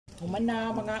Humana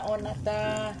mga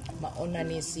onata, mauna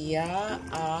ni siya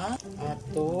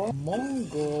ato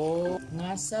munggo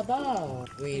nga sabaw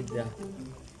with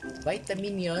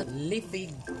vitamin yun, leafy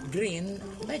green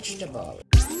vegetable.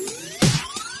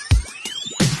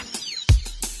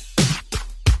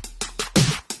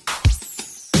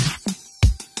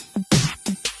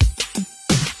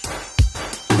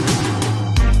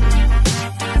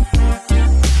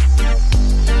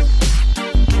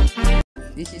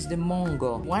 This is the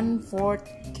munggo.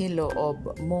 1/4 kilo of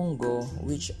munggo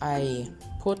which I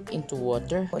put into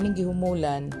water. Kuning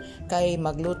gihumulan kay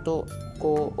magluto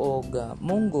ko og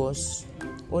monggos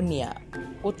unya.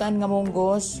 Utan nga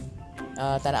monggos,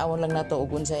 tanawon lang nato og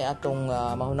unsay atong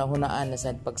mahuna-hunaan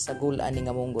sa pagsagul ani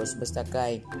nga monggos basta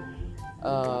kay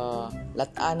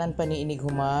latanan pa ni inig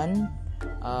human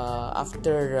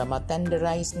after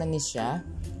matenderize na ni siya.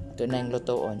 Ito na yung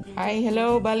lutoon. Hi,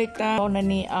 hello, balik ta. Na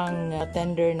ni ang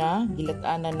tender na,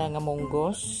 gilatanan na nga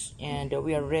monggos. And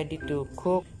we are ready to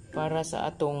cook para sa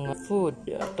atong food.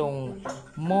 Atong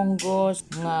monggos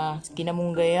nga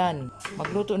kinamunggayan.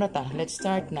 Magluto na ta. Let's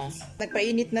start na.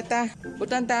 Nagpainit na ta.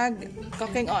 Butan tag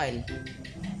cooking oil.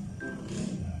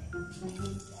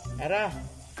 Ara.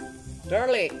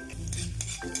 Garlic.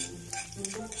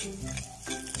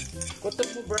 Kutob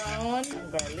mo brown ang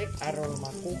garlic aron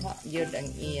makuha yun ang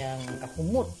iyang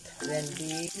kahumot. Then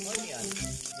the onion.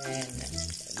 Then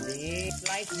the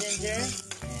sliced ginger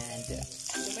and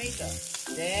tomato.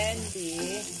 Then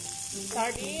the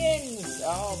sardines.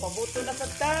 Oh, pabuto na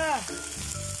pagta.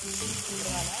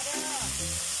 Granada.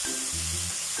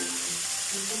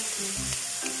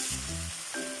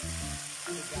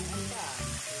 Sigahan pa.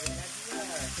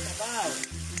 Sabaw.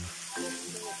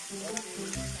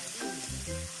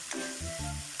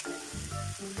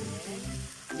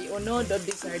 The unod of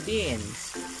the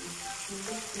sardines,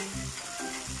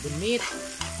 the meat,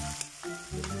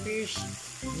 the fish,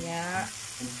 yeah.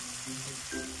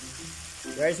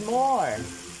 There's more.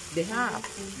 The half.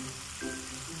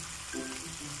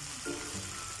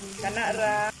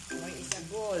 Kanara, may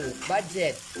isagol.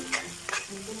 Budget.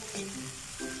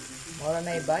 Mora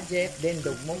na budget. Then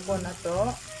dugmukon na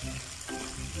to.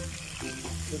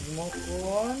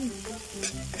 Dugmukon.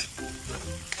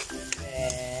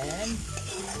 Then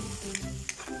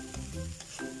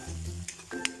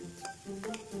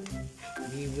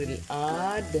we will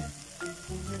add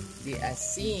the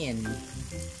asin.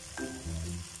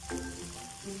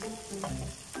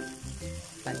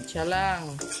 Tansya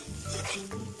lang.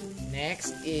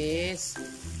 Next is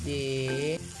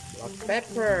the black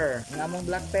pepper. Ang among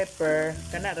black pepper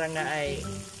kanara nga ay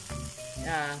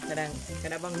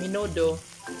kanabang minudo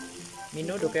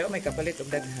kayo may kapalit og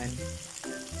daghan.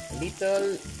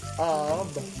 Little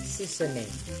of seasoning.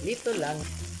 Little lang.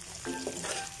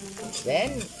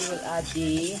 Then, we will add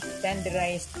the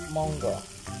tenderized munggo.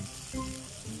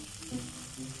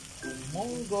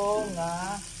 Munggo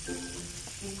nga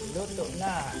luto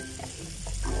na.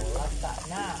 Lata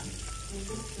na.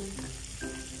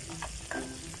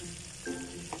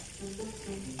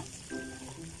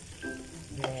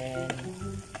 Then,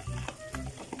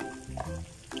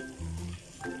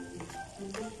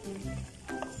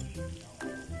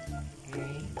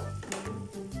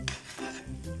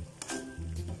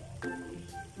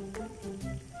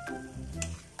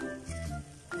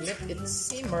 let it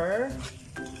simmer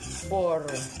for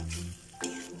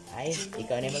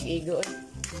ikaw na mag-igo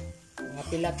mga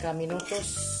pila ka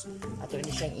minutos ato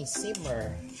ni siyang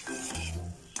i-simmer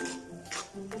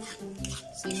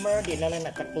di na lang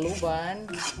natakluban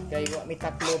kay wa mi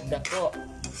taklob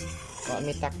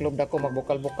dako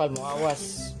magbukal-bukal mo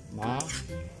awas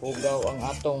hugaw ang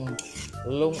atong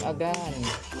lungagan.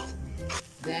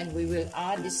 Then we will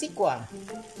add the sikwa.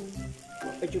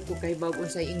 Papadyo ko kay bago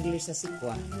sa English sa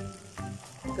sikwa.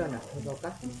 Ikaw na, hugaw ka?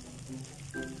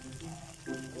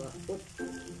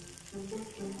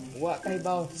 Wa kay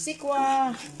bago.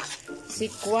 Sikwa!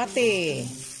 Sikwate!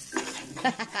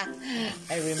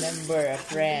 I remember a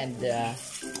friend,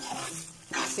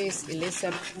 Sis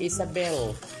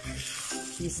Isabel.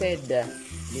 She said, the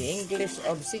English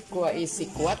of sikwa is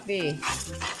sikwate.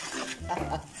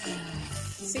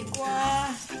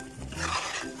 Sikwa!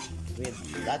 With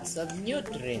lots of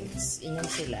nutrients. Ingon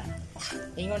sila.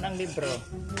 Ingon ang libro.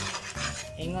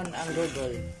 Ingon ang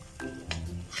Google.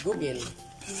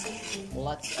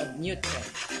 Lots of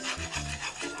nutrients.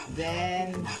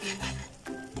 Then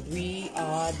we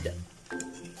add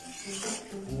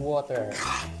water.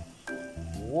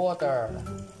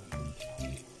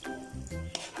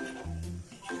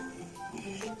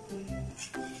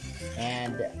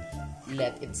 And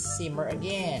let it simmer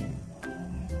again.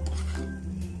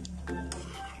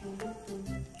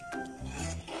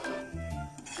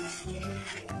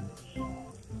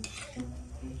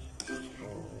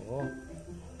 Oh.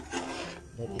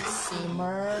 Let it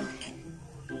simmer.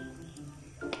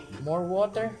 More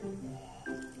water.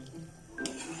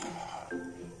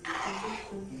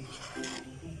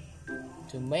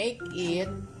 To make it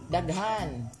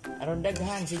daghan. Aron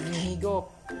daghan sige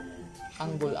higop.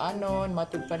 Ang bulanon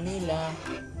matud pa nila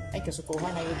ay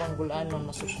kasukuhan ay ubang bulanon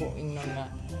masukuing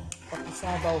nga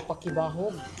pakisabaw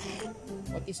pakibahog.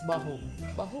 What is bahog?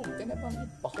 Bahog kana bang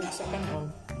bahog sa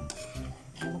kanon.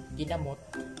 Ano ginamot?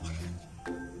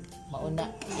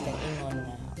 Mauna ilang ingon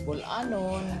nga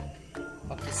bulanon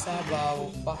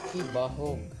pakisabaw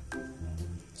pakibahog.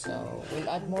 So we'll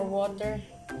add more water,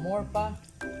 more pa.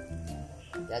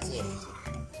 That's it.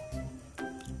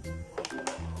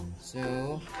 So,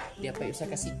 di pa yung sa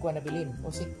kasikwa na bilin.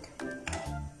 Usik.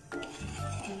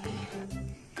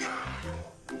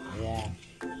 Yeah.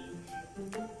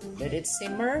 Let it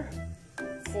simmer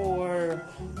for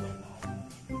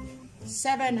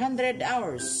 700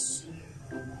 hours.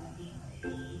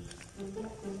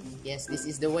 Yes, this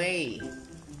is the way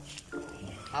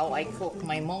how I cook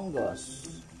my monggos.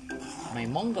 My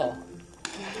mongo.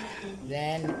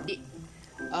 Then,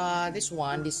 this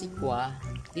one, this sikwa,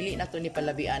 dili na to ni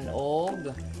palabian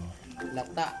og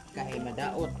lata kay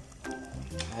madaot.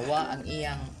 Hawa ang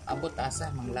iyang abot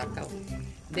asa manglakaw.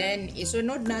 Then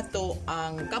isunod na to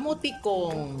ang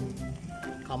kamotikong.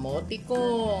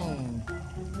 Kamotikong.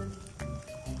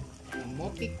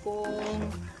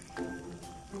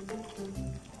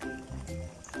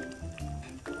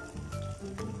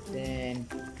 Then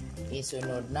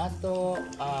isunod na to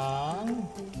ang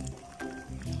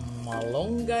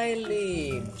malunggay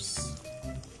leaves.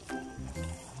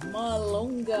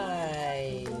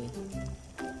 Malunggay.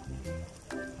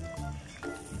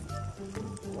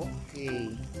 Okay.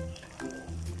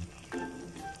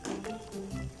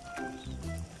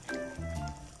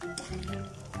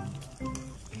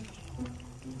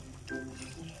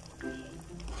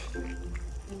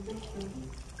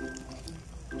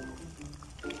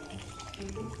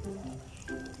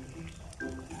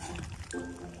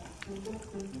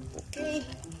 Okay.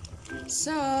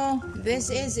 So,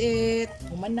 this is it.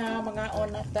 Humana mga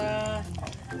onata.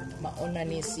 Mauna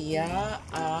ni siya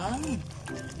ang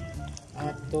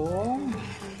atong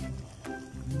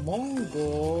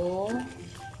munggo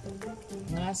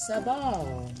nga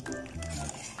sabaw.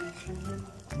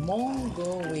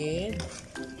 Munggo with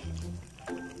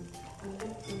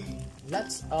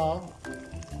lots of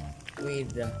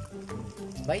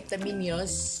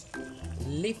vitaminous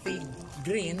leafy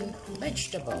green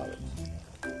vegetable.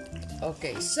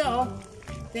 Okay, so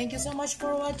thank you so much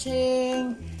for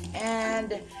watching,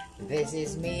 and this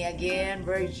is me again,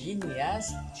 Virginia's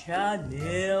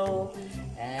channel,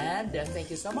 and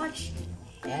thank you so much,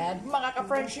 and mga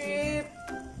ka-friendship,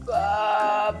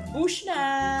 bush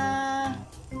na!